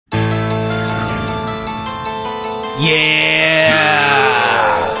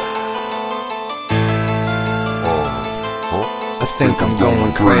I think I'm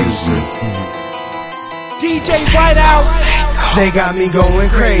going crazy. DJ Whiteout. They got me going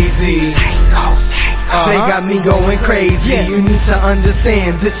crazy. They got me going crazy. You need to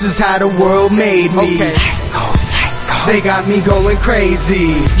understand, this is how the world made me. They got me going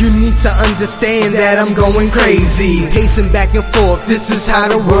crazy. You need to understand that I'm going crazy. Pacing back and forth, this is how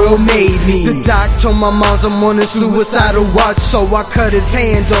the world made me. The doc told my moms I'm on a suicidal watch, so I cut his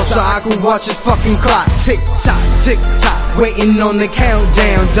hands off so I could watch his fucking clock. Tick tock, waiting on the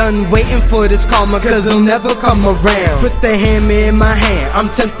countdown. Done waiting for this karma, cause it'll never come around. Put the hammer in my hand, I'm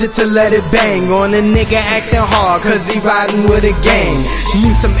tempted to let it bang on a nigga acting hard, cause he riding with a gang.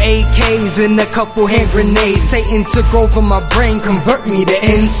 Need some AKs and a couple hand grenades. Satan took over my brain, convert me to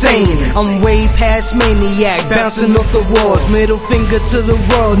insane. I'm way past maniac, bouncing off the walls. Middle finger to the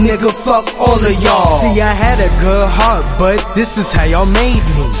world, nigga, fuck all of y'all. See, I had a good heart, but this is how y'all made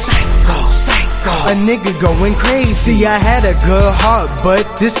me. A nigga going crazy. I had a good heart, but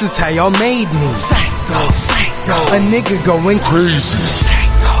this is how y'all made me. A nigga going crazy.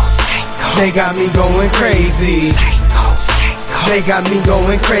 They got me going crazy. They got me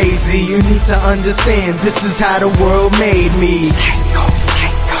going crazy. You need to understand, this is how the world made me.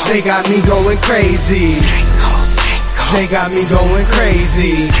 They got me going crazy. They got me going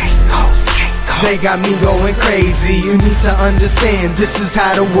crazy. They got me going crazy. You need to understand, this is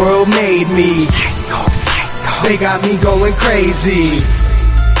how the world made me. They got me going crazy.